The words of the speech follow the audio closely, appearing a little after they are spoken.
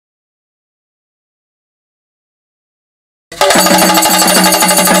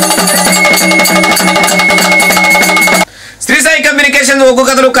Shri Sai communication ఒగ్గు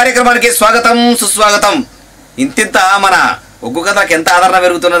కథలు కార్యక్రమానికి స్వాగతం సుస్వాగతం. ఇంతింత మన ఒగ్గు కథలకు ఎంత ఆదరణ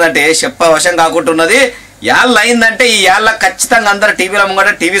పెరుగుతున్నదంటే చెప్పవశం కాకుంటున్నది. యాళ్ళ అయిందంటే ఈ యాళ్ళ ఖచ్చితంగా అందరు టీవీల ముంగట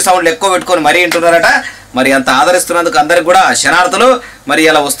టీవీ సౌండ్లు ఎక్కువ పెట్టుకొని మరీ వింటున్నారట. మరి అంత ఆదరిస్తున్నందుకు అందరికి కూడా శనార్థులు. మరి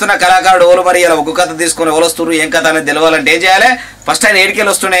ఇలా వస్తున్న కళాకారుడు ఎవరు, మరి ఇలా ఒగ్గు కథ తీసుకొని ఎవరు వస్తున్నారు, ఏం కథ అనేది తెలవాలంటే ఏం చేయాలి? ఫస్ట్ ఆయన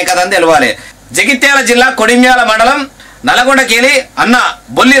ఏడికెళ్ళి వస్తున్న ఏం కథ అని తెలవాలి. జగిత్యాల జిల్లా కొడిమ్యాల మండలం నల్గొండకెళ్ళి అన్న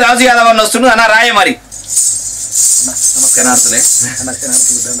బొల్లి రాజు యాదవ్ అన్న వస్తున్నాడు. అన్న రాయ మరి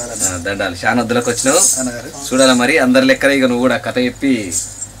దండాలు శానొద్దులకు వచ్చినావు చూడాలి. మరి అందరి లెక్కనే ఇక నువ్వు కూడా కథ చెప్పి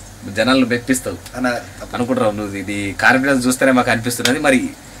జనాలను మెప్పిస్తావు అనుకుంటున్నావు. నువ్వు ఇది కాన్ఫిడెన్స్ చూస్తేనే మాకు అనిపిస్తున్నది. మరి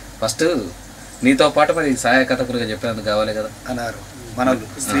ఫస్ట్ నీతో పాటు మరి సహాయ కథకులుగా చెప్పేందుకు కావాలి కదా అన్నారు మన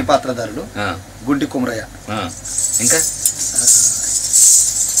స్త్రీ పాత్రధారుడు గుంటి కుమరయ్య, ఇంకా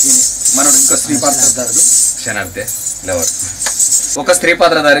మనడు ఇంకా స్త్రీ పాత్రధారుడు శనార్థే లవర్. ఒక స్త్రీ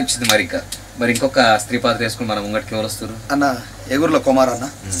పాత్రధారి వచ్చింది. మరి ఇంకా మరి ఇంకొక స్త్రీ పాత్ర వేసుకుని మనం ముంగటికి ఎవరు వస్తారు అన్న? ఎగుర్ల కుమార్ అన్న.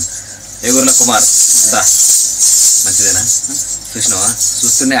 ఎగుర్ల కుమార్ దా మంచిదేనా? చూసినావా?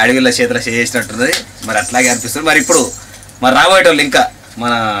 చూస్తూనే అడవిలో చేతిలో చేసినట్టున్నది. మరి అట్లాగే అనిపిస్తుంది. మరి ఇప్పుడు మరి రాబోయేటోళ్ళు ఇంకా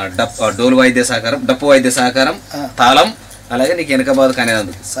మన డోలు వైద్య సహకారం, డప్పు వైద్య సహకారం, తాళం, అలాగే నీకు వెనక బాధ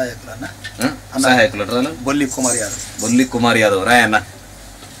కానేందుకు సహాయకులు బొల్లి కుమార్ యాదవ్. బొల్లి కుమార్ యాదవ్ రాయ్ అన్న.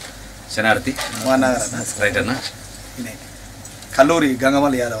 శనార్థి రైట్ అన్న. కల్లూరి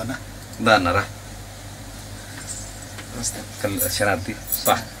గంగమల్లి యాదవ్ అన్న. దా అన్నారా శనార్థి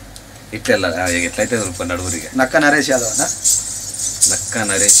ఇట్లా ఎట్లయితే నడుగురిగా. నక్క నరేష్ యాదవ్ అన్న. నక్క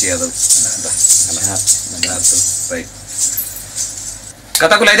నరేష్ యాదవ్ రైట్.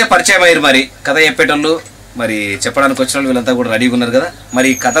 కథకులు అయితే పరిచయం అయ్యారు. మరి కథ చెప్పేటోళ్ళు మరి చెప్పడానికి వచ్చిన వాళ్ళు వీళ్ళంతా కూడా రెడీగా ఉన్నారు కదా. మరి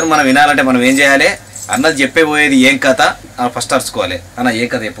ఈ కథను మనం వినాలంటే మనం ఏం చేయాలి? అన్నది చెప్పేపోయేది ఏం కథ ఫస్ట్ అరుచుకోవాలి. అన్న ఏ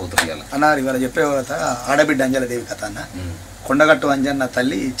కథ చెప్పవుతుంది కదా అన్నారు? ఇవాళ చెప్పే కథ ఆడబిడ్డ అంజలి దేవి కథ అన్న. కొండగట్టు అంజన్న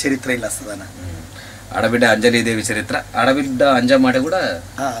తల్లి చరిత్ర ఇలా వస్తుంది అన్న. ఆడబిడ్డ అంజలి దేవి చరిత్ర. ఆడబిడ్డ అంజమ్మ అంటే కూడా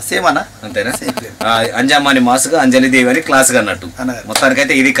సేమ్ అన్న, అంతేనా? అంజమ్మ అని మాసుగా, అంజలి దేవి అని క్లాసుగా అన్నట్టు.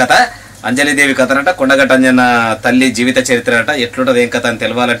 మొత్తానికైతే ఇది కథ అంజలి దేవి కథ అనట. కొండగట్టు అంజన్న తల్లి జీవిత చరిత్ర అట. ఎట్లుంటది ఏం కథ అని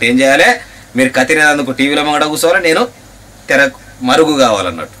తెలవాలంటే ఏం చేయాలి? మీరు కథ తినేందుకు టీవీలో మంగడ కూర్చోవాలి, నేను తెర మరుగు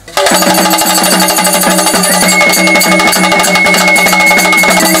కావాలన్నట్టు.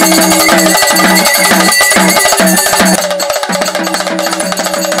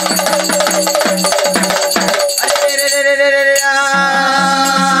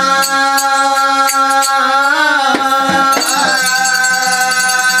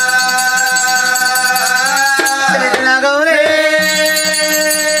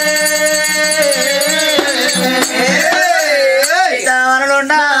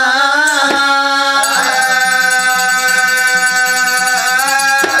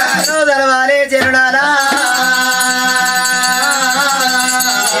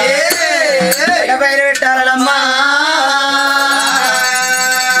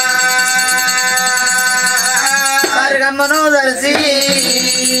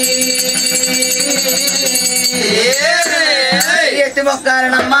 ఎత్తి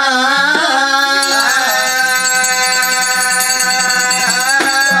మొక్కాలనమ్మా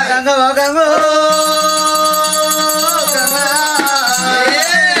గంగో గంగో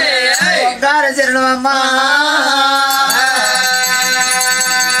మొక్కాల శరణమమ్మా.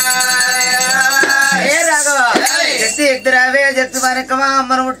 ఏ రాఘవ ఎత్తి ఎక్కిరావే చెత్తి మనకమా.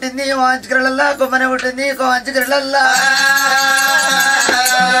 అమ్మను పుట్టింది వాంచుకరలల్లా, కొమ్మని పుట్టింది వాంచుకరలల్లా.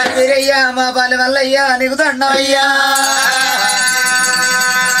 వీరయ్యా మా బాల్య వల్లయ్యా నీకు దండవయ్యా.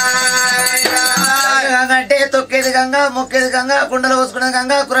 గంగ అంటే తొక్కేది గంగ, మొక్కేది గంగ, కుండలు పోసుకునేది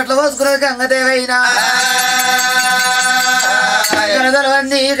గంగ, కురట్లు పోసుకునేది గంగ దేవైనా.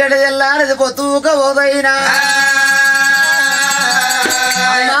 గణదలవన్నీ ఇక్కడ తెల్లారది పొత్తుక పోదైనా.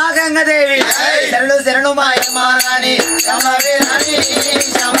 గంగదేవి శరణు శరణు మాయమాని శ్యామవే రాణి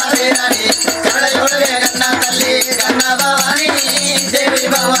శ్యామవే రాణి కన్నా తల్లి కన్నా భవాని దేవి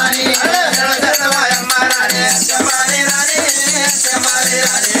భవాని శరణు శరణు మాయమాని శ్యామవే రాణి శ్యామవే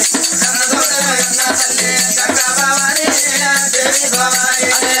రాణి కన్నా తల్లి కన్నా భవాని దేవి భవాని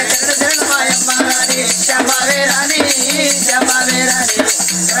శరణు శరణు మాయమాని శ్యామవే రాణి శ్యామవే రాణి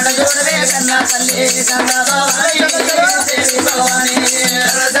కన్నా చూడవే కన్నా తల్లి కన్నా భవాని దేవి భవాని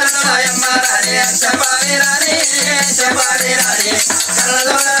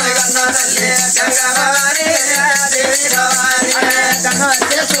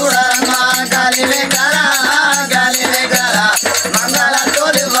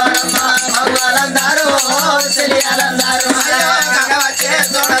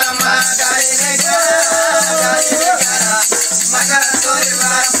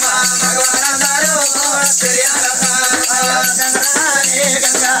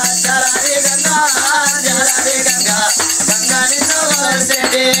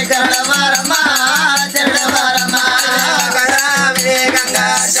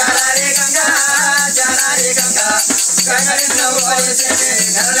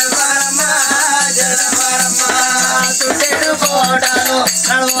కోటాలు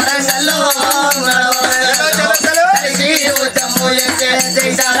నడువరంగల్లో ఉత్తము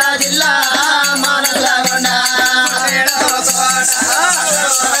జైతాల జిల్లా మానల్లగొండ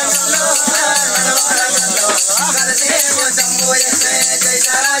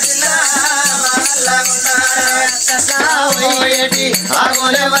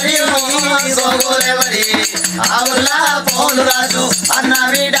ఆగోలే మరి గోగోలే మరి ఆవుల్లా పోలు రాజు అన్న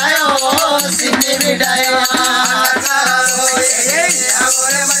బిడ్డాయో సిన్ని బిడ్డాయో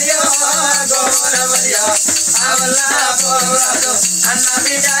ఆగోలే మరియో గోగోలే మరియో ఆవుల్లా పోలు రాజు అన్న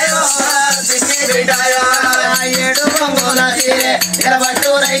బిడ్డాయో సిన్ని బిడ్డాయో ఏడు గొంగోల తీరే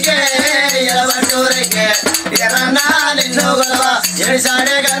ఎరబట్టూరైకే ఎరన్నా నిన్ను గొలవ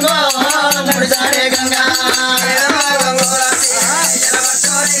ఎడిసాడే గంగో ముడిసాడే గంగా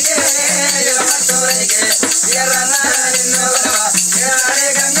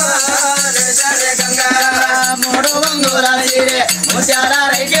మూడు గంగురాజు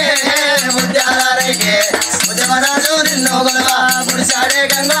ముత్యాలరైకే ముద్యమరాజు నిన్ను గొలవ ముడిసాడే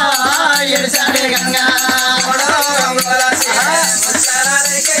గంగా ఎడిసాడే గంగా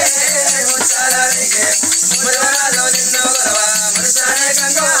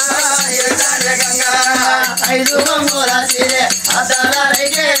ఐదు గంగుల తీరే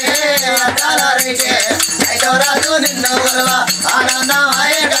అద్దాలరైకే ఐదో రాజు నిన్ను గొలవ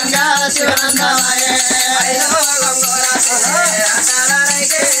ఆనందమాయ గంగా శివనందమాయ ఐదో గంగుల తీరే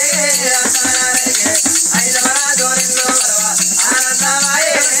అద్దాలరైకే ఐదో రాజు నిన్ను గొలవ ఆనందమాయ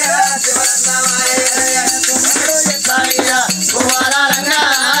శివనందమాయ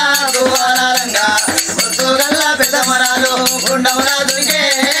గువ్వాలంగా గుర్తుగల్ల పెద్ద మరాలు గుండములా దునికే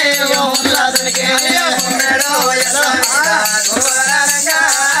ఓములా దునికే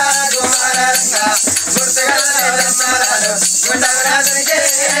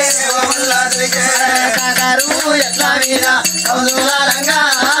కాకారు ఎట్లా మీద కౌదూలాలంగా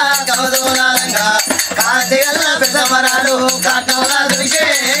కాంతిగల్ల పెద్ద మరాలు కాకములా దునికే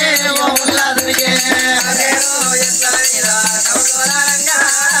ఓములా దునికే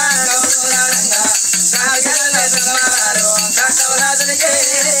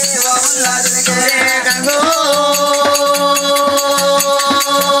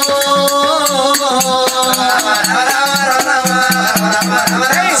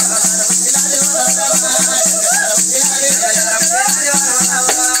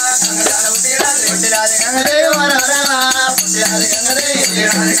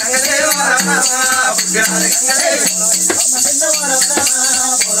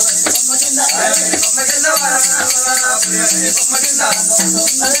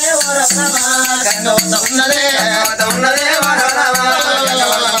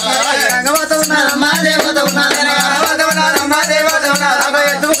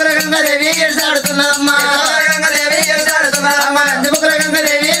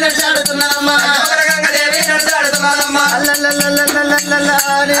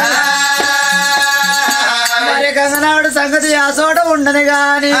గంగనాడు సంగతి ఆ చోట ఉండని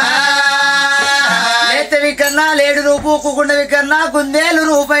గాని లేతవి కన్నా లేడు రూపు కుకుండవి కన్నా కుందేలు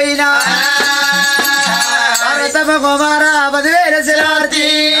రూపైన పార్వతమ్మ కుమార 10,000 శిలార్తి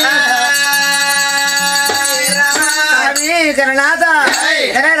కరణాథ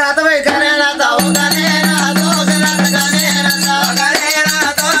కరణాథమై కరణాథ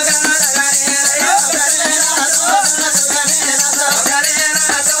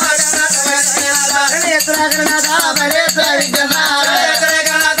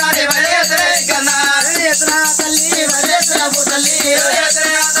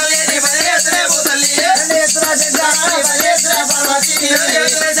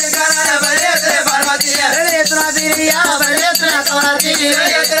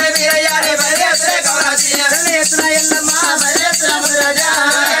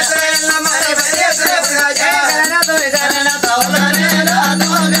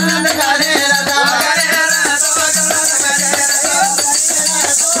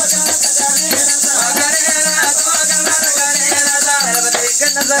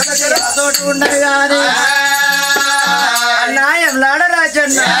ఉండగానే అన్నాయంలాడ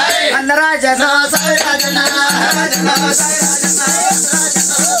రాజన్న అన్న రాజన్న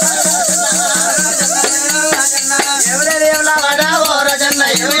ఎవరేలా వాడా ఓ రాజన్న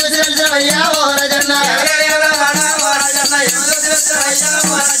ఎవరయ్యా ఓ రాజన్న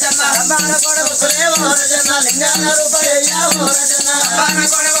లింగాన రూపాయయ్యా ఓ రాజన్న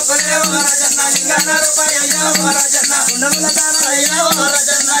ఉండముల దానయ్యా ఓ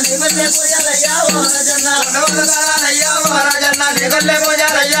రాజన్న నిగల్లే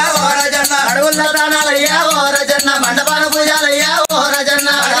పూజలయ్యా ఓ రాజన్న అడవుల దానాలయ్యా ఓ రాజన్న మండపాల పూజలయ్యా ఓ రాజన్న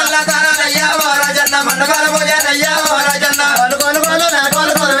మండపాల పూజలయ్యా ఓ రాజన్న అంజన్న కోలు కోలు కోలు నా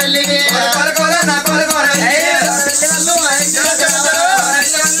కోలు కోలు వెళ్ళి కోలు కోలు నా కోలు కోలు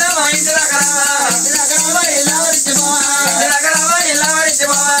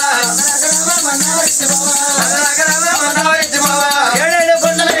ఏడేడు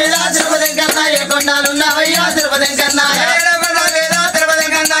కొండల మీద తిరుపతి కన్నా ఏ కొండాలున్నావయ్యా తిరుపతి కన్నా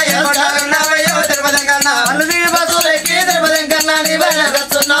బస్సులెక్కి తిరుపతి కన్నా నీ బయట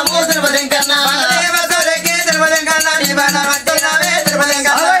వస్తున్నాము తిరుపతి కన్నా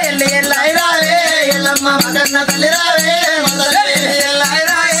ఎల్లి ఎల్లాయి రావే ఎల్లమ్మ మగన్న తల్లి రావే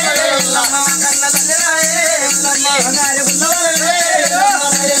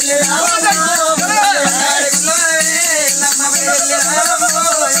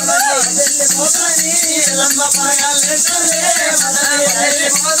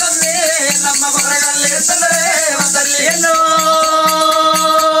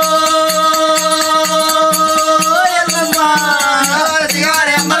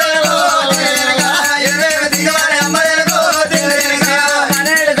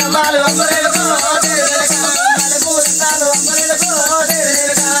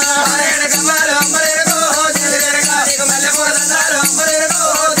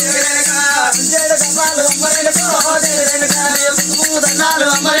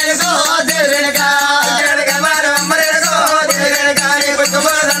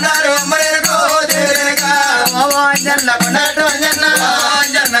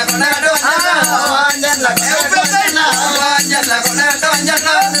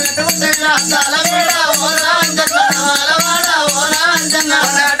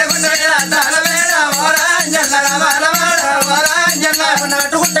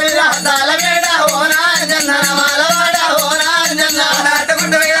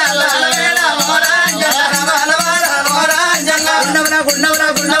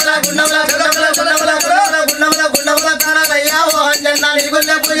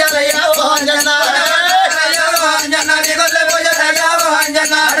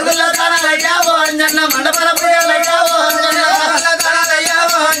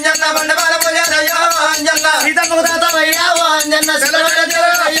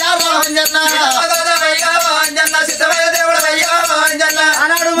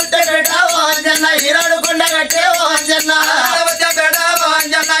ఆనాడు ముట్టే పెట్టావో అంజన్న ఈనాడు కొండ కట్టేవో అంజన్న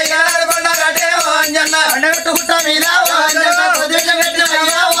కొండగట్టుకుంటా మీదావో అంజన్న పొద్దున్న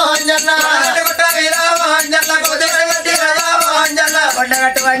కట్టివయ్యావో అంజన్న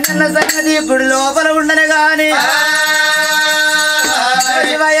కొండగట్టు అంజన్న సంగతి ఇప్పుడు లోపల ఉండనే గాని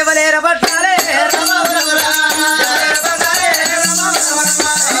ఎవలేర పట్టాలే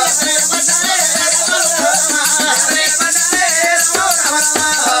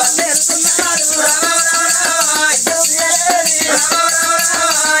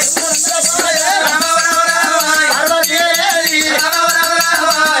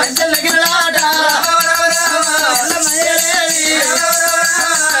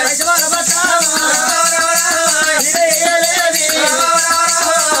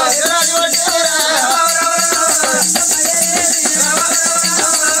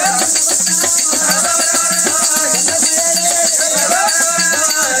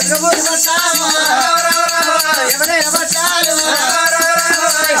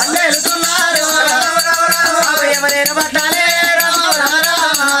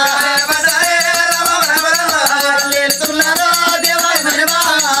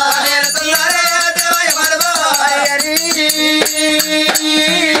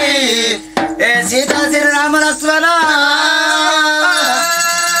సీతా శ్రీరామ లక్ష్మణ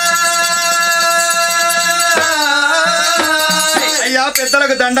అయ్యా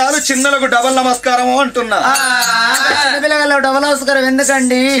పెద్దలకు దండాలు చిన్నలకు డబల్ నమస్కారము అంటున్నా. పిల్లగల డబల్ నమస్కారం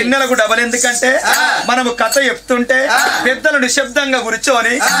ఎందుకండి? చిన్నలకు డబల్ ఎందుకంటే మనము కథ చెప్తుంటే పెద్దలు నిశ్శబ్దంగా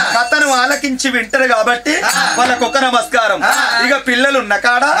కూర్చొని కథను ఆలకించి వింటారు కాబట్టి వాళ్ళకు ఒక నమస్కారం. ఇక పిల్లలున్న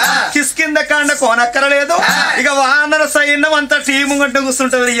కాడ కిస్కింద కాండ కోనక్కరలేదు. ఇక వానర సైన్యం అంతా టీము గంట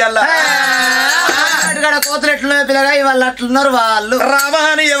కూర్చుంటది. ఇవాళ కోతులు ఎట్లున్నాయి పిల్లగా ఇవాళ అట్లున్నారు వాళ్ళు.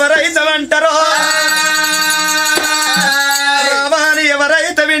 రామాని ఎవరైతే అంటారో రామాని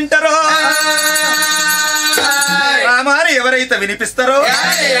ఎవరైతే వింటారో రామాని ఎవరైతే వినిపిస్తారో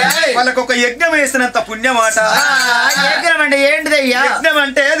వాళ్ళకు ఒక యజ్ఞం వేసినంత పుణ్యమాట. యజ్ఞం అంటే ఏంటిదయ్యా? యజ్ఞం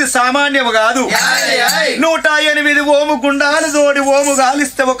అంటే అది సామాన్యము కాదు. 108 ఓము గుండాలు జోడి ఓము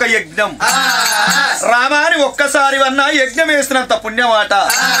గాలిస్తే ఒక యజ్ఞం. రామాని ఒక్కసారి వన్నా యజ్ఞం వేసినంత పుణ్యమాట.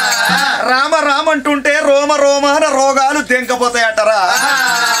 రామ రామంటుంటే రోమ రోమాన రోగాలు దెంకపోతాయటరా.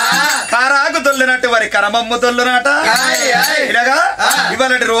 కారాకు దొల్లినట్టు వారి కరమమ్మ దొల్లునట. ఇలాగా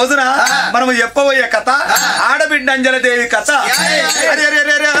ఇవాళ రోజున మనము చెప్పబోయే కథ ఆడబిడ్డ అంజలి దేవి కథ.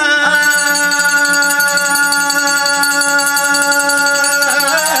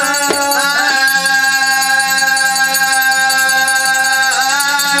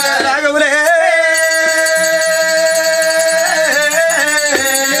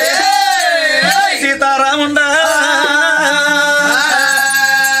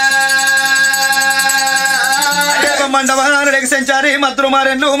 సంచారి మద్రు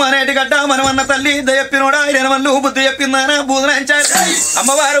మారెన్లు మానేటి గడ్డ మనమన్న తల్లి దయప్పినోడా ఎనమల్లు బుద్ధి చెప్పిందానా బూదనంచారి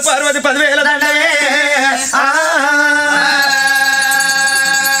అమ్మవారు పార్వతి 10,000 దండవే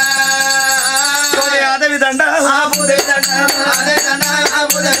అదవి దండ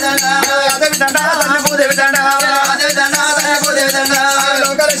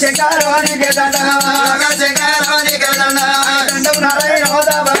లోకల శంకరానికి దండ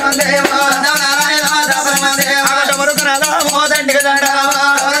మోదండికి దండ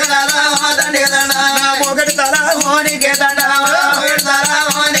ఒకటి తల మోనికే దండ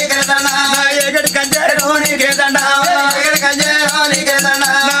ఏగడి కంజరోనికే దండ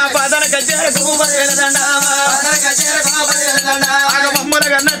పదన కంజరకు 10,000 దండ మమ్మల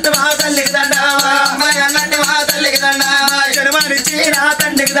కన్నట్టు మా తల్లికి దండ జన్మనిచ్చి నా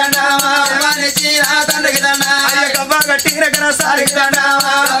తండ్రికి దండ అయ్య కవ్వ కట్టిన సారికి దండ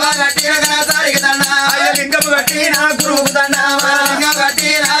అయ్య లింగము కట్టి నా గురువుకు దండ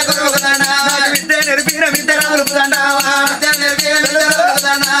విద్య నేర్పిన విద్య రాములకు దండ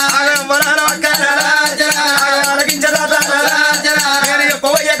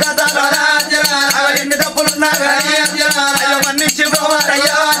ఎన్ని తప్పులున్నా మన్నించి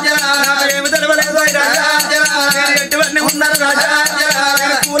పోవారయ్యా ఏమి తెలవలేదు ఎటువన్నీ ఉన్నారు రాజా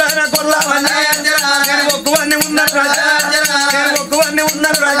కూరన కొల్లావన్నా ఒగ్గువన్నీ ఉన్నారు రాజా ఒగ్గువన్నీ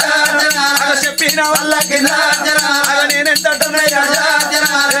ఉన్నారు రాజా చెప్పిన వల్ల కింద నేనెంత రాజా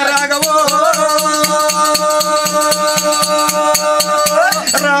రాఘవో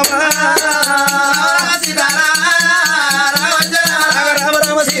రామ రామ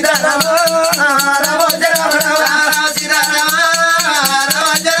రామ సీతారామ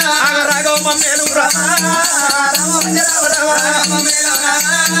రాఘవ మమ్మేలు రామ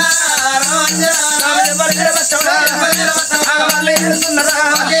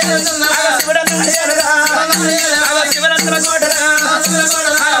శివరంత్ర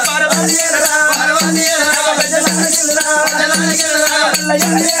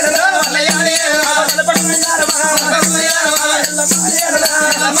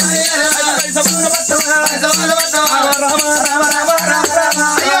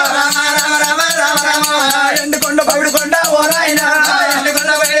ఎండుకొండ పవిడుకొండ ఓరాయినా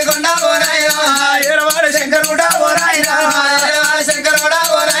ఏడవాడ శంకరుడా ఓరాయినా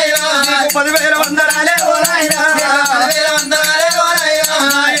 10,000 వందనాలే ఓరాయినా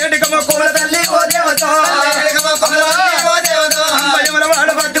ఏడికమ్మ కోల తల్లి ఓ దేవత వాడ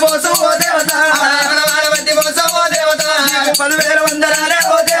బట్టి కోసం ఓ దేవత 10,000 వందనాలే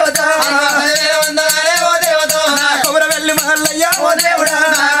ఓ దేవత కొమర వెళ్ళి మహల్లయ్య ఓ దేవుడా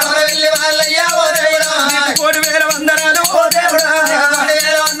 1,000 వందనాలు ఓ దేవుడా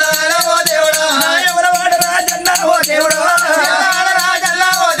ఎవరవాడ రాజన్న ఓ దేవుడా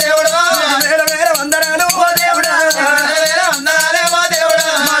వేల వందనాలు ఓ దేవుడా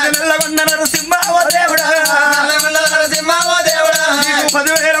నల్లగొండ నరసింహ ఓ దేవుడా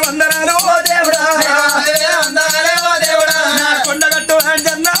 10,000 వందనాలు ఓ దేవుడా కొండగట్టు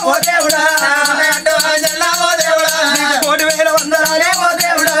అంజన్న ఓ దేవుడా 1,000 వందనాలే ఓ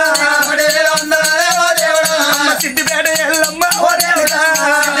దేవుడా సిద్దిపేట ఎల్లమ్మ ఓ దేవుడా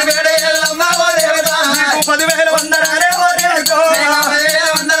 10,000 వందనాలే ఓ దేవుడా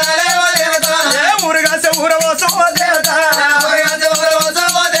ఏ ఊరుగాసే ఊరవోసం ఓ దేవత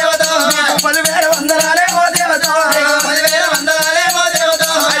 10,000 వందనాలే ఓ దేవత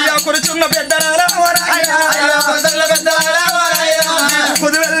అయ్యా కురుచున్న పెద్దరాల ఓరాయన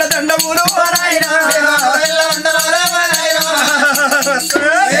కుదివెల్ల దండములు ఓరాయన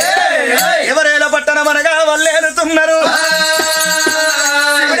ఎవరేల పట్టణమనగా వల్లేరుతున్నారు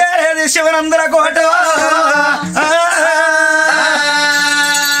శివుడేది శివనందర కోట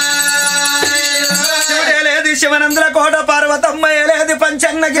శివుడేలేది శివనందర కోట పార్వతమ్మ ఏలేది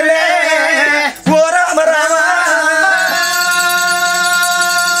పంచన్నగిరే ఓ రామ రామ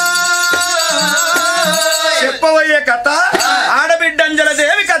చెప్పవయ్యే కథ ఆడబిడ్డ అంజలి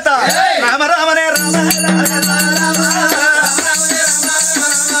దేవి కథ రామ రామనే రామ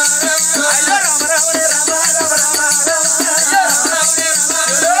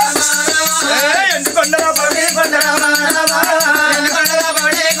ఎండుకొండరా పడి కొండరామ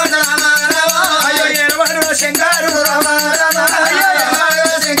అయ్యో ఏరవాడు శంకరుడు రామ రామ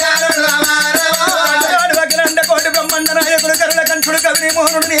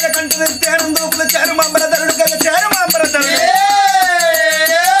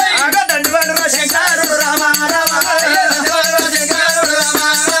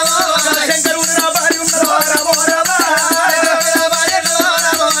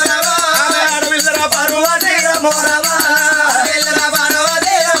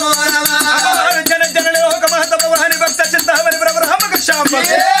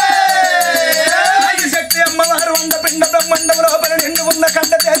శక్తి అమ్మవారు వంద పిండ బ్రహ్మండం లోపల నిండు ఉన్న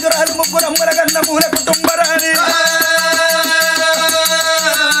కండ తేజురాలు ముగ్గురు అమ్మల కన్న మూల కుటుంబరాని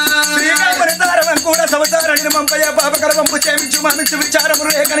కూడా సంవత్సరాన్ని మంపయ్య పాపకర పంపు చేయించు మనసు విచారము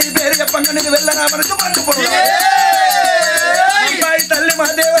రేఖని పేరు చెప్పంగా నీకు వెళ్ళనా మనసు పండుపడు తల్లి మా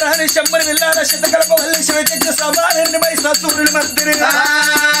దేవరాని శమ్మని వెళ్ళాల శతకలప వల్లి శివచ సమాని మై సూర్యుని మంత్రి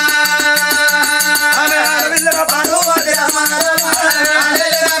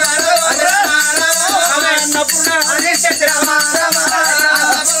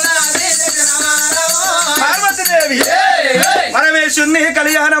పార్వతీదేవి పరమేశ్వరుని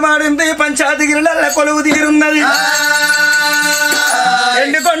కళ్యాణమాడింది పంచాదిగిరిల కొలువు తీరున్నది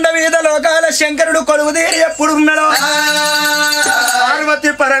ఎండుకొండ మీద లోకాల శంకరుడు కొలువు తీరి ఎప్పుడున్నాడో పార్వతి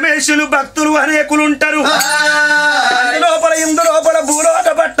పరమేశ్వరులు భక్తులు అనేకులుంటారు లోపల ఇందు లోపల భూలోక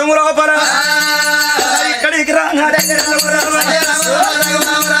పట్టము లోపల ఇక్కడికి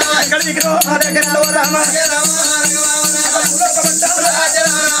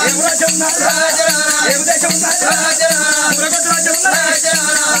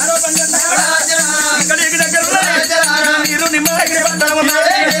మీరు నిమ్మగిరి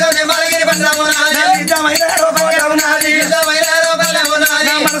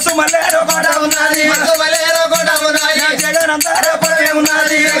మనసు మల్లేరో కోట ఉన్నది జగనంతారో పొలే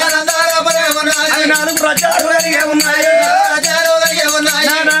ఉన్నది 4 రాజ్యాలు కలిగే ఉన్నాయి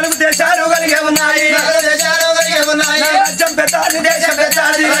 4 దేశాలు కలిగే ఉన్నాయి రాజ్యం పెద్దాది దేశం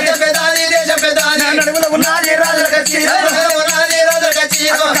పెద్దాది నడుములో ఉన్నది రాజుల కచ్చేరి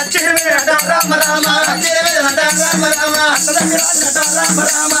మీద రామ రామ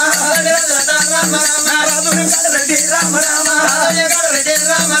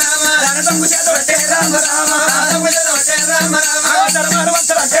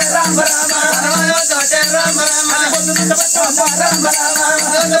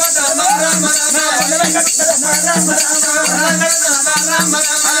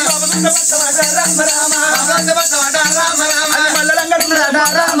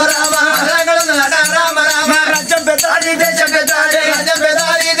రాజ్యం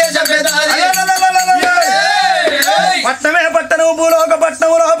పెద్దాది దేశం పట్టణమే పట్టణం భూలోక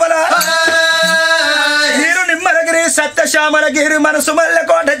పట్టణం లోపల మీరు నిమ్మలగిరి సత్యశ్యామలగిరి మనసు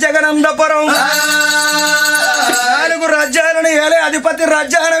మల్లెకోట జగనందపురం 4 రాజ్యాలను ఏలే అధిపతి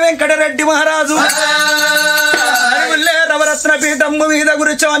రాజ్యాన వెంకటరెడ్డి మహారాజు రవరత్న పీఠం మీద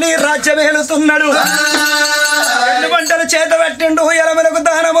కూర్చొని రాజ్యం ఏలుతున్నాడు 2 మంటలు చేత పట్టిండు ఎలమలకు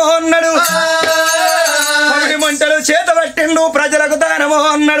దానమో అన్నాడు 1 మంటలు చేత పట్టిండు ప్రజలకు దానమో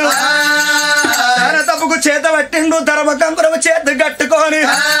అన్నాడు తప్పుకు చేత పట్టిండు ధర్మకంకురము చేతి కట్టుకొని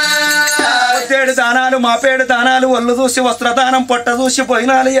 7 దానాలు మా 7 దానాలు ఒళ్ళు చూసి వస్త్రదానం పొట్ట చూసి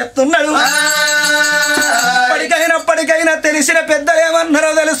పోయినాలు ఎత్తున్నాడు ఇప్పటికైనా తెలిసిన పెద్దలు ఏమన్నారో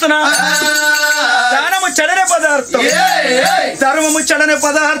తెలుసునా దానము చెడని పదార్థం ధర్మము చెడని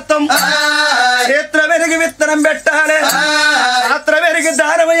పదార్థం క్షేత్ర వెరిగి విత్తనం పెట్టాలి పాత్ర వెరిగి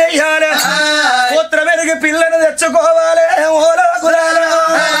దానం వేయాలి పుత్ర వెరిగి పిల్లను తెచ్చుకోవాలి ఓలో గురాలు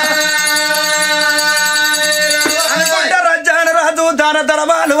రాజ్యాన రాదు దాన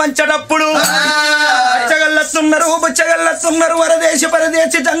ధర్మాలు వంచటప్పుడు బుచ్చగల్లతున్నారు వరదేశి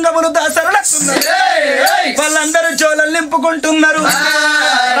పరదేశి జంగములు దాసరులతున్నారు వాళ్ళందరూ జోలలు నింపుకుంటున్నారు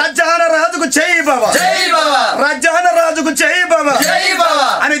రాజ్యాన రాజుకు చెయ్యి బాబా రాజ్యాన రాజుకు చెయ్యి బాబా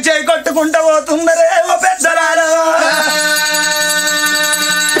అని చేయి కొట్టుకుంటూ పోతున్నారే ఓ పెద్దలారా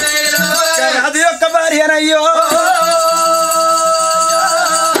రాజు యొక్క భార్యనయ్యో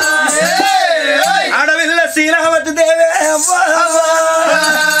ఆడవిల్ల శ్రీరావతి దేవే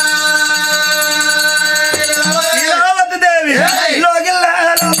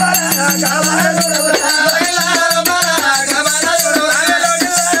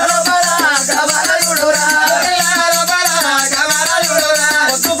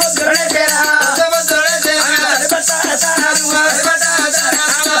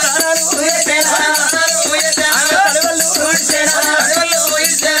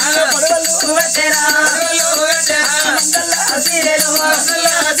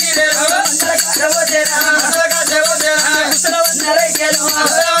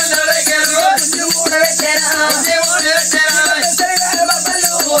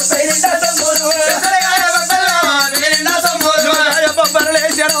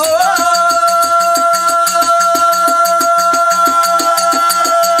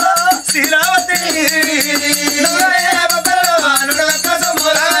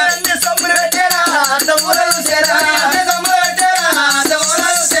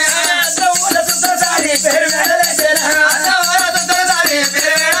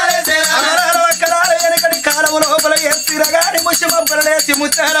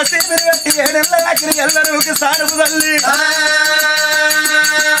బంగార సీమిరి పెట్టి ఏడెళ్ళ అక్కడి ఎల్లరికి సారుపు తల్లి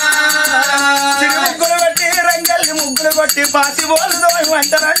ముగ్గులు కొట్టి రంగల్ని ముగ్గులు కొట్టి పాసి బోలుతో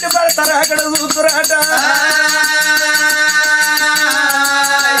వంటరంటి పడతారు అక్కడ చూస్తురాట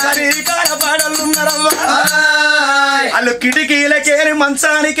పాడలున్నారవ్వా వాళ్ళు కిటికీలకేని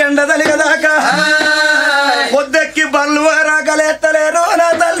మంచానికి ఎండదలిగదాకా పొద్దెక్కి బళ్ళు రాకలేత్తలేరు నా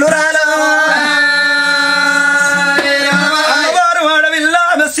తల్లు రాలా అమ్మవారు ఆడవిల్ల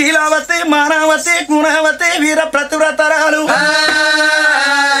శీలావతి మానవతి గుణవతి వీర ప్రతివ్రతరాలు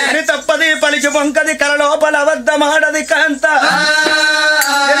తప్పది పలికి పొంకది కల లోపల అబద్ధమాడది కాంత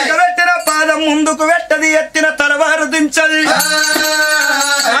పెట్టిన పాదం ముందుకు పెట్టది ఎత్తిన తలవారు దించది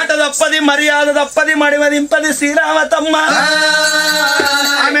మాట తప్పది మర్యాద తప్పది మడివదింపది శ్రీరామతమ్మ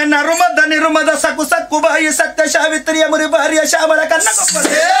ఆమె నరుమద నిరుమద సక్కు సక్కు బాయి సత్య సావిత్రియమురి భార్య శ్యామల కన్న గొప్పది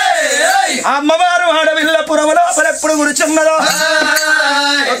అమ్మవారు ఆడవిల్ల పురము లోపల ఎప్పుడు గురుచున్నదో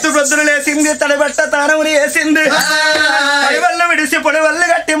పొద్దులు లేసింది తడిబట్ట తానముని వేసింది పడివల్లు విడిసి పొడివల్లు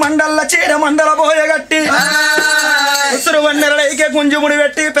గట్టి మండల్ల చీర మండల పోయగట్టి ఉసురు వన్నెరడైకే గుంజుముడి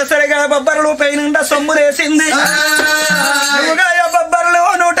పెట్టి పెసరిగా బొబ్బర్లు పైనుండా సొమ్ములేసింది బొబ్బర్లు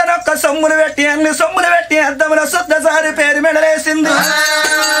 101 సొమ్ములు పెట్టి అన్ని సొమ్ములు పెట్టి అద్దముల శుద్ధసారి పేరు మెడలేసింది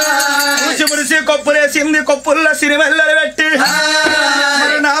ముడిసి కొప్పులేసింది కొప్పుల్లో సిరిమెల్లలు పెట్టి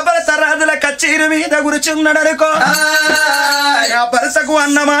నా భర్త రాజుల కచ్చీరు మీద గురుచున్నాడనుకో నా భర్తకు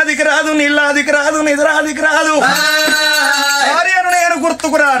అన్నమాదికి రాదు నీళ్ళాదికి రాదు నిద్రాదికి రాదు భార్యను నేను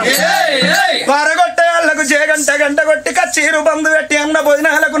గుర్తుకు రాను వారగొట్టే వాళ్ళకు జేగంట గంట కొట్టి కచ్చీరు బంధు పెట్టి అన్న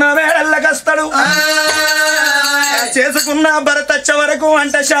భోజనాలకు నా మేడల్లకస్తాడు చేసుకున్న భరతచ్చ వరకు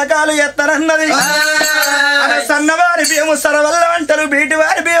వంట శాఖలు ఎత్తనన్నది సన్నవారి బియ్యము సరవల్ల అంటారు బీటి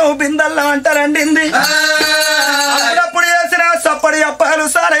వారి బియ్యము బిందల్ల అంటారండింది అప్పుడప్పుడు వేసిన సప్పడి అప్పాలు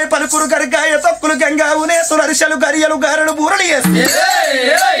సారై పలుకురు కరికాయ తొక్కులు గంగావు నేతులు అరిసెలు గరియలు గారెలు బూరలు వేసి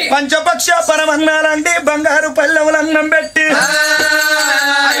పంచపక్ష పరమన్నాలండి బంగారు పల్లెములన్నం పెట్టి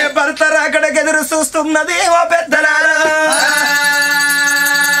భర్త రాకడకి ఎదురు చూస్తున్నది ఓ పెద్దలారా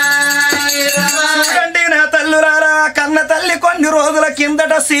నా తల్లురారా కన్న తల్లి కొన్ని రోజుల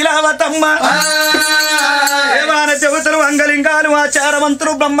కిందట శీలావతమ్మ దేవాన దేవతలు అంగలింగాలు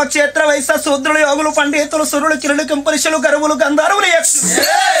ఆచారవంతులు బ్రహ్మక్షేత్ర వైశ్య శూద్రులు యోగులు పండితులు సురులు కిరులు కింపురుషులు గరువులు గంధర్వులు యక్షులు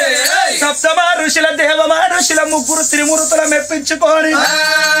సప్తమ ఋషుల దేవమా ఋషుల ముగ్గురు త్రిమూర్తుల మెప్పించుకొని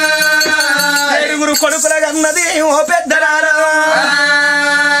 7 కొడుకుల కన్నది ఓ పెద్దరారా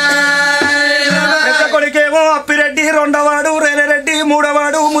కొడుకేమో అప్పిరెడ్డి రెండవాడు రేలరెడ్డి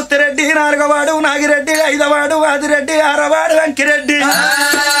మూడవాడు ముత్తిరెడ్డి నాలుగవాడు నాగిరెడ్డి ఐదవాడు ఆదిరెడ్డి ఆరవాడు వెంకిరెడ్డి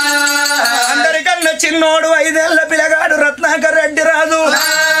అందరికన్నా చిన్నోడు 5 ఏళ్ల పిల్లగాడు రత్నాకర్ రెడ్డి రాజు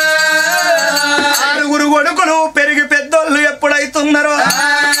 6 కొడుకులు పెరిగి పెద్దోళ్ళు ఎప్పుడైతున్నారో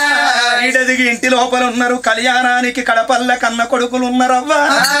ఈడదిగి ఇంటి లోపల ఉన్నారు కళ్యాణానికి కడపల్ల కన్న కొడుకులు ఉన్నారవ్వా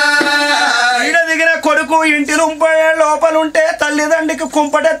ఈడదిగిన కొడుకు ఇంటి లోపలుంటే తల్లిదండ్రికి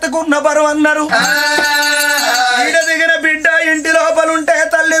కుంపటెత్తుకున్న బరువు అన్నారు ఈడదిగిన బిడ్డ ఇంటి లోపలుంటే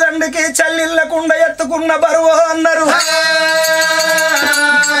తల్లిదండ్రికి చల్లిళ్ళకుండా ఎత్తుకున్న బరువు అన్నారు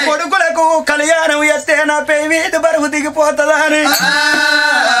కొడుకులకు కళ్యాణం ఎత్తే నా పై వీధి బరువు దిగిపోతుందా అని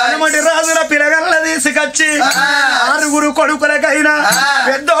అనుమతి రాజుల పిలగల్ల తీసుకొచ్చి 6 కొడుకులకైనా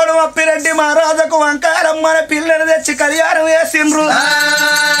పెద్దోడు అప్పిరెడ్డి మహారాజుకు వంకారమ్మన పిల్లని తెచ్చి కళ్యాణం వేసిండ్రు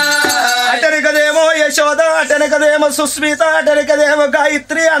అటనికదేమో యశోద అటనికదేమో సుస్మిత అటనికదేమో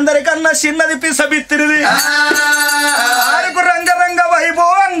గాయత్రి అందరికన్నా చిన్నది పిసబిత్తిరిది 6 రంగరంగ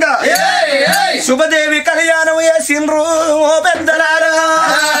వైభవంగా శుభదేవి కళ్యాణం వేసిండ్రు ఓ పెద్దలారా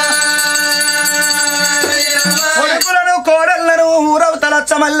కొడుకులను కోడళ్లను ఊరవతల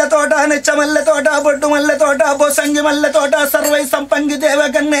చమల్ల తోట నిచ్చమల్ల తోట బొడ్డు మల్లె తోట బొసంగి మల్లె తోట సర్వై సంపంగి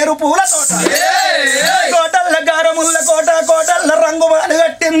దేవగన్నేరు పూల తోట కోటల్ల గారముల్ల కోట కోటల్ల రంగుమాలు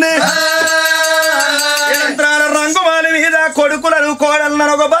కట్టింది యంత్రాల రంగుమాలి మీద కొడుకులను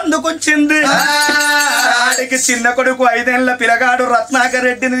కోడళ్ళను ఒక బందుకుంచింది ఆడికి చిన్న కొడుకు 5 ఏళ్ల పిల్లగాడు రత్నాకర్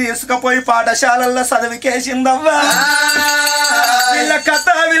రెడ్డిని తీసుకుపోయి పాఠశాలల్లో చదివికేసిందవ్వా వీళ్ళ కథ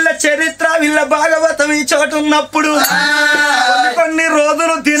వీళ్ళ చరిత్ర వీళ్ళ భాగవతం ఈ చోటు ఉన్నప్పుడు కొన్ని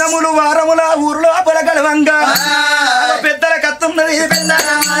రోజులు దినములు వారముల ఊరు లోపల గడవంగా పెద్దల కత్తున్నది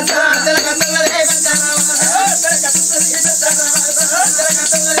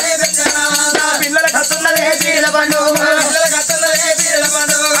పిల్లల కత్తున్నది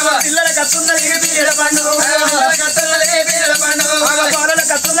పిల్లల కత్తున్నది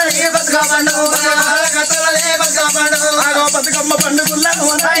బతుకమ్మ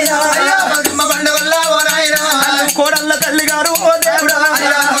పండుగల్లో కోడళ్ళ తల్లి గారు ఓ దేవుడా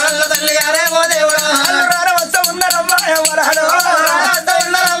తల్లి గారే ఓ దేవుడా వద్ద ఉన్నారమ్మా ఎవరాడు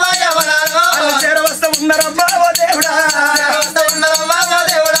ఉన్నారమ్మా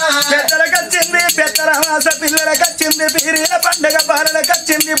మాస పిల్లలకొచ్చింది పీరీల పండగ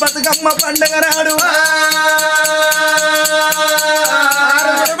బాలలకొచ్చింది బతుకమ్మ పండగ నాడు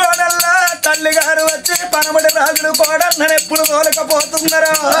కోడల్లా తల్లి గారు వచ్చి పనమటి రాజులు కోడళ్ళని ఎప్పుడు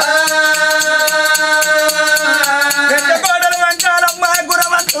తోలకపోతున్నారో పెద్ద కోడలు వంకాలమ్మ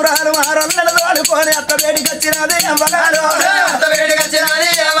గురవంతురాలు మారొల్లలు తోలుకొని అత్త వేడికొచ్చినది అవ్వగారు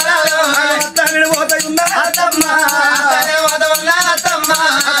అత్తని పోతయున్న అత్తమ్మ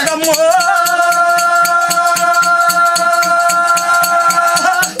అత్తమ్మో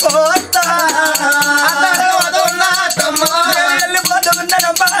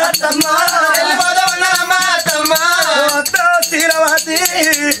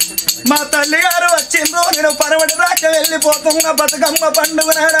మా తల్లి గారు వచ్చిండ్రు నేను పరమటి రాక వెళ్ళిపోతున్నా బతుకమ్మ పండుగ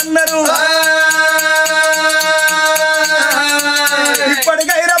నాడన్నారు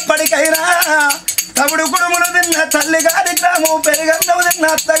ఇప్పటికైనా తప్పుడు కుడుములు తిన్న తల్లి గారి గ్రామం పెరుగన్నము తిన్న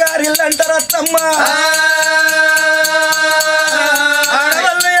అత్తగారి ఇల్లంటారు అత్తమ్మ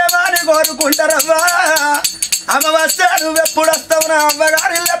ఆడవాళ్ళు ఏమని కోరుకుంటారవ్వా అమ్మవస్తే నువ్వెప్పుడు వస్తావు నా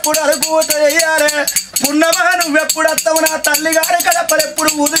అమ్మగారి ఎప్పుడు అడుగుత చెయ్యాలి పున్నమా నువ్వెప్పుడు వస్తావు నా తల్లి గారి కడపలు ఎప్పుడు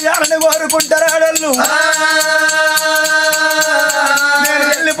ఉదయాలని కోరుకుంటారు ఆడళ్ళు నేను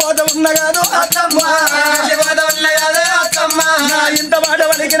వెళ్ళిపోతా ఉన్నా కాదు అత్తమ్మ ఇంత మాట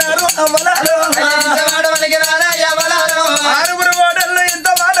వలికినారు అవ్వలారు ఆరుగురు కోడళ్ళు ఇంత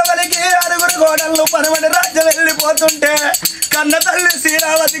మాట వలికి ఆరుగురు కోడళ్ళు పరమటి రాజ్యం వెళ్ళిపోతుంటే కన్న తల్లి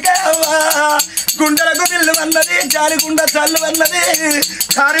శ్రీరావతికే అవ్వా గుండెలకు బిల్లు అన్నది జాలిగుండ చల్లు అన్నది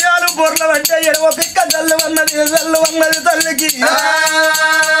కార్యాలు బొర్ల అంటే ఎడవ పిక్క చల్లు అన్నది తల్లికి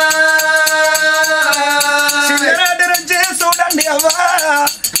చిన్ననాటి నుంచి చూడండి అవ్వా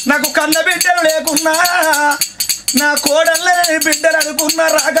నాకు కన్న బిడ్డలు లేకున్నా నా కోడళ్ళే బిడ్డలు అనుకున్నా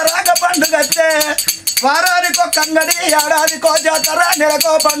రాక పండుగ వస్తే వారానికో కంగడి ఏడాదికో జాతర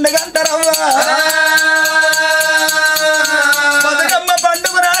నెలకో పండుగ అంటారవ్వా బతుకమ్మ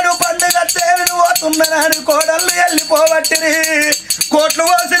పండుగ నాడు పండుగ తేలిని పోతున్నాడు కోడళ్ళు వెళ్ళిపోవట్టిరి కోట్లు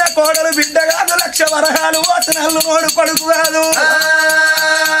పోసిన కోడలు బిడ్డ కాదు 1,00,000 వరహాలు పోసినల్లు నోడు కొడుకు కాదు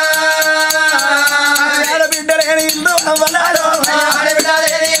బిడ్డ లేని ఇల్లు అవ్వనాడు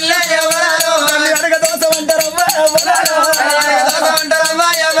అడగ దోశం అంటారవ్వా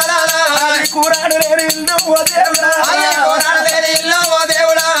కూరాడు లేని ఇల్లు ఓ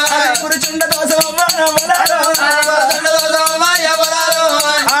దేవుడా కూర్చుండ దోశం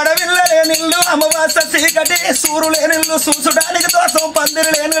ఆడవిల్ల లేనిల్లు అమ్మవాస చీకటి సూరు లేనిల్లు చూసడానికి దోషం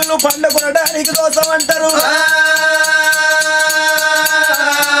పందిరి లేనిల్లు పండుకొనడానికి దోషం అంటారు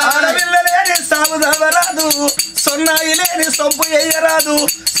ఆడవిల్ల లేని సాగుదవరాదు సొన్నాయి లేని సొంపు ఎయ్యరాదు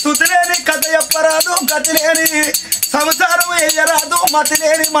స్థుతి లేని కథ చెప్పరాదు గతి లేని సంసారం ఎయ్యరాదు మతి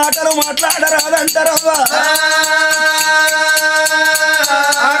లేని మాటలు మాట్లాడరాదంటారవ్వా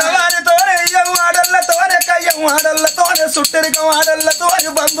ఆడవారితోనే ఎయ్యం ఆడళ్ళతోనే కయ్యం ఆడళ్ళతోనే సుట్టరికం ఆడళ్ళతోనే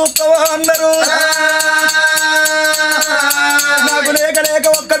బంధుత్వం అన్నారు నాకు లేక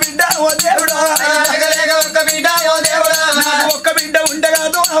ఒక్క బిడ్డ ఓ దేవుడా ఒక్క బిడ్డ ఉంటే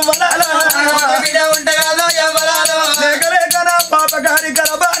కాదు అవ్వలాలా లేక నా పాపగారి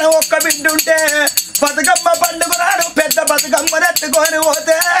గర్భాన ఒక్క బిడ్డ ఉంటే బతుకమ్మ పండుగ నాడు పెద్ద బతుకమ్మను ఎత్తుకొని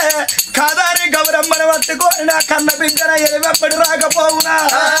పోతే కాదారి గౌరమ్మను పట్టుకొని నా కన్న బిడ్డన ఎలివెప్పటి రాకపోవునా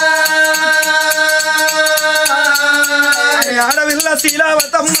ఆడవిల్ల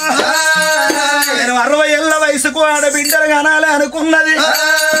శీలావతమ్మ నేను 60 ఏళ్ల వయసుకు ఆడబిడ్డలు కనాలి అనుకున్నది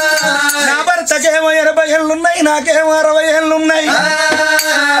నా భర్తకేమో 80 ఏళ్ళున్నాయి నాకేమో 60 ఏళ్ళున్నాయి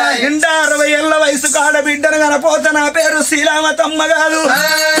ఇండా 60 ఏళ్ల వయసుకు ఆడబిడ్డను కనపోతే నా పేరు శీలావతమ్మ కాదు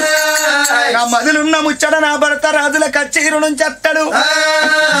నా మదిలున్న ముచ్చట నా భర్త రాజుల కచ్చీరు నుంచి అత్తడు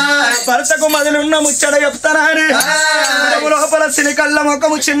భర్తకు మదిలున్న ముచ్చట చెప్తానని లోపల సిలికళ్ళ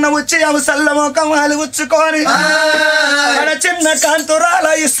ముఖము చిన్న ఉచ్చి అవసల్ల ముఖం అలి ఉచ్చుకొని చిన్న కాంతురాల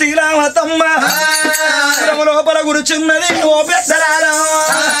ఈ శ్రీరామతమ్మ లోపల గురుచున్నది ఓ పెద్దరారా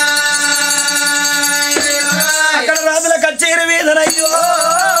అక్కడ రాజుల కచ్చేరి వీధనయ్యో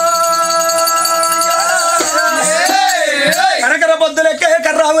కనకర పొద్దులెక్కే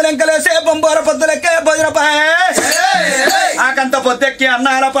కర్రావులెంకలేసే బొంబోర పొద్దులెక్కే భోజనపాయ ఆకంత పొద్దెక్కి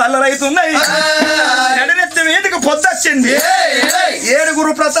అన్నాల పల్లరైతున్నాయి నడినెత్తి వీధికి పొద్దొచ్చింది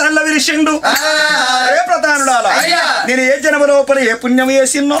 7 ప్రధానుల విరిసిండు ఏ ప్రధానుడాల నేను ఏ జన్మ లోపల ఏ పుణ్యం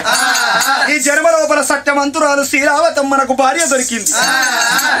వేసిన్నో ఈ జన్మ లోపల సత్యమంతురాలు శ్రీరావతమ్మ నాకు భార్య దొరికింది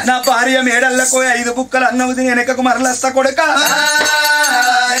నా భార్య మేడళ్ళకు 5 బుక్కలు అన్నం తిని వెనకకు మరలస్తా కొడుక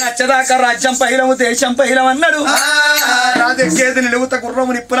నేను వచ్చేదాకా రాజ్యం పైలము దేశం పైలం అన్నాడు రాజు ఎక్కేది నిలుగుత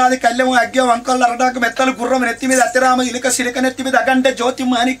గుర్రము నిప్పులాది కళ్యము అగ్గం వంకలు అరడాకు మెత్తలు గుర్రము నెత్తి మీద అతిరామ ఇలుక సిలిక నెత్తి మీద అగంటే జ్యోతి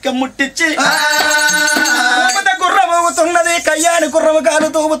మాణిక్యం ముట్టించి గుర్రము ఊగుతున్నది కయ్యాని గుర్రము కాలు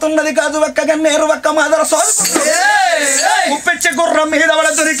తూగుతున్నది కాదు ఒక్క గన్నేరు ఒక్క మాదర సోదుకుంటుంది ఉప్పిచ్చి గుర్రం మీద వడ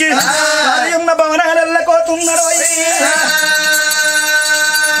దొరికి ఉన్న భవనాలెళ్ళకోతున్నాడు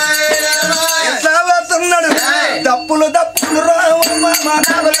ఎట్లా పోతున్నాడు దప్పులు దప్పులు రావమ్మ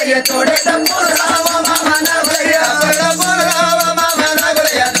నాగులయ్య తోడే దప్పులు రావమ్మ నాగులయ్య దప్పులు రావమ్మ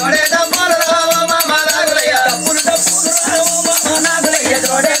నాగులయ్య తోడే దప్పులు రావమ్మ నాగులయ్య దప్పులు దప్పులు రావమ్మ నాగులయ్య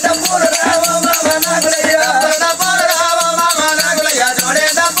తోడే దప్పులు రావమ్మ నాగులయ్య దప్పులు రావమ్మ నాగులయ్య తోడే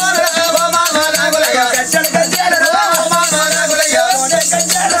దప్పులు రావమ్మ నాగులయ్య గజ్జల గజ్జల రావమ్మ నాగులయ్య తోడే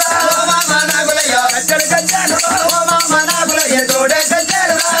గజ్జల రావమ్మ నాగులయ్య గజ్జల గజ్జల రావమ్మ నాగులయ్య తోడే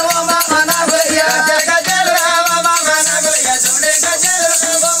గజ్జల రావమ్మ నాగులయ్య గజ్జల రావమ్మ నాగులయ్య తోడే గజ్జల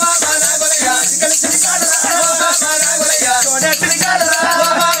రావమ్మ నాగులయ్య సికల సికల రావమ్మ నాగులయ్య తోడే సికల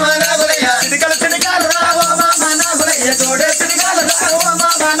రావమ్మ నాగులయ్య సికల సికల రావమ్మ నాగులయ్య తోడే సికల రావమ్మ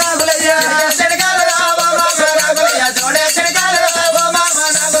నాగులయ్య సికల రావమ్మ నాగులయ్య తోడే సికల రావమ్మ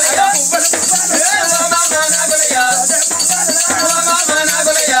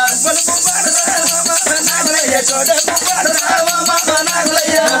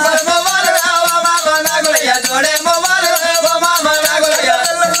నాగులయ్య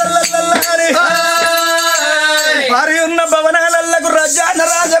భారీ ఉన్న భవనాలకు రజాన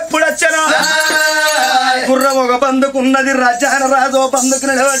రాజు ఎప్పుడు వచ్చాను గుర్రం ఒక బందుకున్నది రజాన రాజు ఓ బందుకు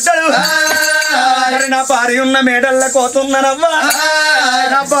నిలబడ్డాడు నా భార్య ఉన్న మేడల్ల కోతున్నానవ్వా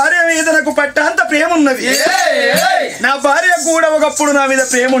నా భార్య మీద నాకు పట్టంత ప్రేమ ఉన్నది నా భార్య కూడా ఒకప్పుడు నా మీద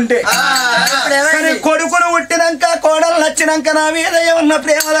ప్రేమ ఉంటే కానీ కొడుకును పుట్టినాక కోడలు నచ్చినాక నా మీద ఏమన్నా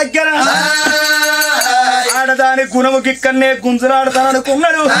ప్రేమ దగ్గర ఆడదాని గుణము గిక్కన్నే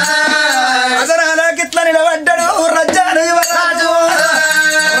గుంజులాడతాననుకున్నాడు అదనాలా గిట్లా నిలబడ్డాడు రజ్జాను యువరాజు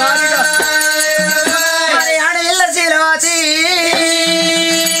ఆడయిల్ల శీలవాతి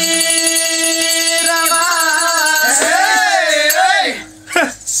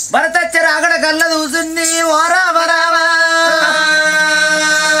భరతచ్చ రాగడ కళ్ళ దూసింది ఓరామరామా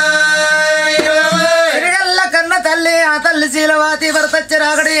తిరిగల్ల కన్న తల్లి ఆ తల్లి శీలవాతి భరతచ్చ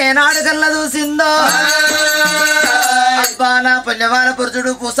రాగడ ఏనాడు కళ్ళ దూసిందో అబ్బాన పుణ్యమాన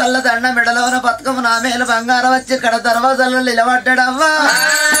పురుషుడు పూసల్ల దండ మెడలోన బతుకము నా మేలు బంగారం వచ్చి కడ దర్వాజల్లో నిలబడ్డాడవ్వా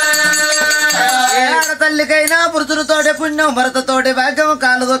తల్లికైనా పురుషుడితోటి పుణ్యం భరతతోటి భాగ్యం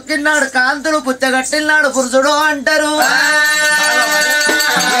కాలు దొక్కినాడు కాంతులు పుచ్చగట్టినాడు పురుషుడు అంటారు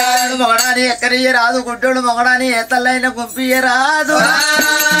మొగడాని ఎక్కడియ రాదు గుడ్డోడు మొగడాని ఏ తల్లైన గుంపియ రాదు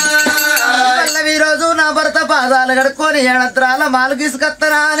ఈ రోజు నా భర్త పాదాలు కడుక్కొని ఏడంత్రాల మాలు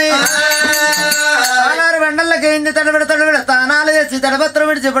గీసుకత్తరా అని ఆనారు బండల్లకి ఏంది తడబిడ తానాలు చేసి తడపత్రం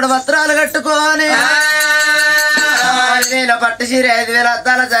విడిచి ఇప్పుడు పత్రాలు కట్టుకొని 10,000 పట్టు చీర 5,000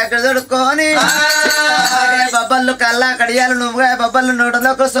 అద్దాల జాకెట్ తొడుక్కొని బొబ్బళ్ళు కల్లా కడియాలు నువ్వుగా బొబ్బళ్ళు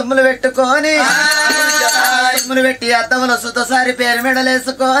నూటలోకి సొమ్ములు పెట్టుకొని సొమ్ములు పెట్టి అద్దములు సుతసారి పేరు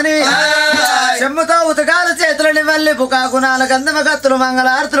మెడలేసుకొని చెమ్ముతో ఉతకాలు చేతులని మళ్ళీ బుకా గుణాలు గంధమ కత్తులు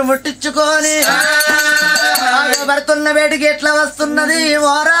మంగళారతులు ముట్టించుకొని భర్తున్న వేడికి ఎట్లా వస్తున్నది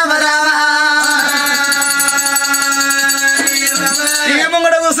ఓ రామ రామ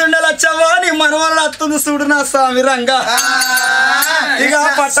ముంగడ కూర్చుండలచ్చవ్వా నీ మనవాళ్ళు అత్తుంది చూడు నా స్వామి రంగా ఇక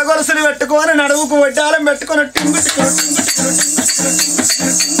పట్ట గొలుసులు పెట్టుకొని నడువుకు వడ్డాలం పెట్టుకొని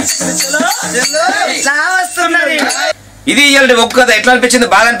ఇది ఇవాళ ఒగ్గు కథ ఎట్లా అనిపించింది?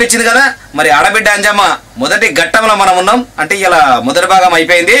 బాగా అనిపించింది కదా. మరి ఆడబిడ్డ అంజమ్మ మొదటి ఘట్టంలో మనం ఉన్నాం అంటే ఇలా మొదటి భాగం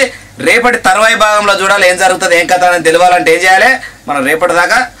అయిపోయింది. రేపటి తర్వాయి భాగంలో చూడాలి ఏం జరుగుతుంది ఏం కథ అని తెలియాలంటే ఏం చేయాలి, మనం రేపటి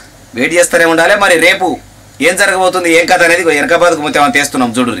దాకా వెయిట్ చేస్తూనే ఉండాలి. మరి రేపు ఏం జరగబోతుంది ఏం కథ అనేది ఎరకాబాద్కు మొత్తం మనం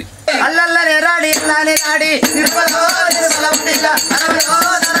తీస్తున్నాం చూడురి.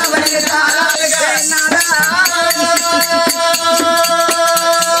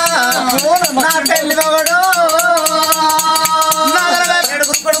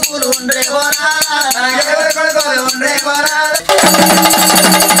 ఉండే